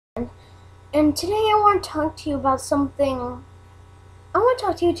And today I want to talk to you about something. I want to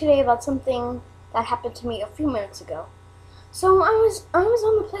talk to you today about something that happened to me a few minutes ago. So I was on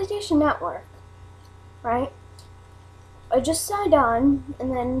the PlayStation Network, right? I just signed on,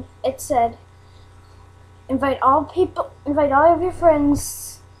 and then it said, invite all of your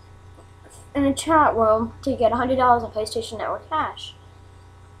friends in a chat room to get $100 on PlayStation Network cash.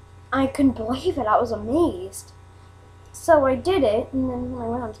 I couldn't believe it. I was amazed. So I did it, and then when I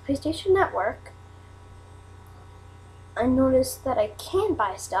went on to PlayStation Network, I noticed that I can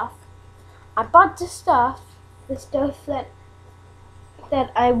buy stuff. I bought the stuff that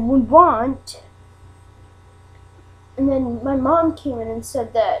I would want, and then my mom came in and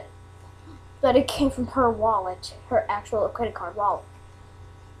said that it came from her wallet, her actual credit card wallet.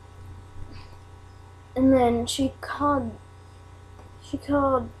 And then she called the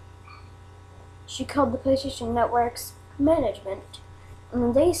PlayStation Network's management,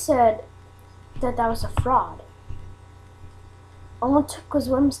 and they said that was a fraud. All it took was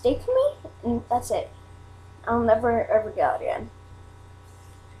one mistake from me, and that's it. I'll never ever go again.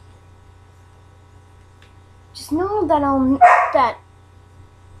 Just know that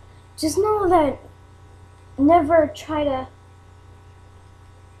never try to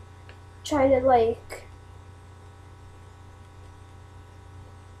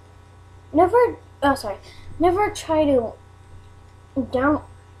never try to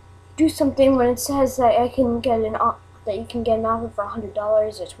do something when it says that you can get an offer for $100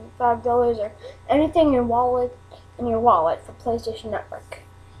 or $25 or anything in your wallet for PlayStation Network.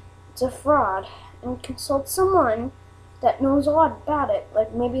 It's a fraud, and consult someone that knows a lot about it,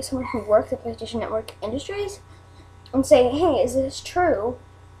 like maybe someone who works at PlayStation Network Industries, and say, hey, is this true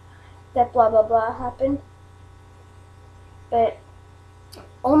that blah blah blah happened? But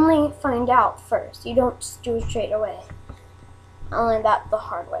only find out first. You don't just do it straight away. I learned that the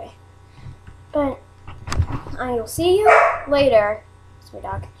hard way. But I will see you later. It's my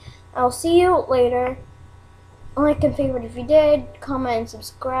dog. I'll see you later. Like and favorite if you did. Comment and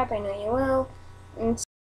subscribe. I know you will. And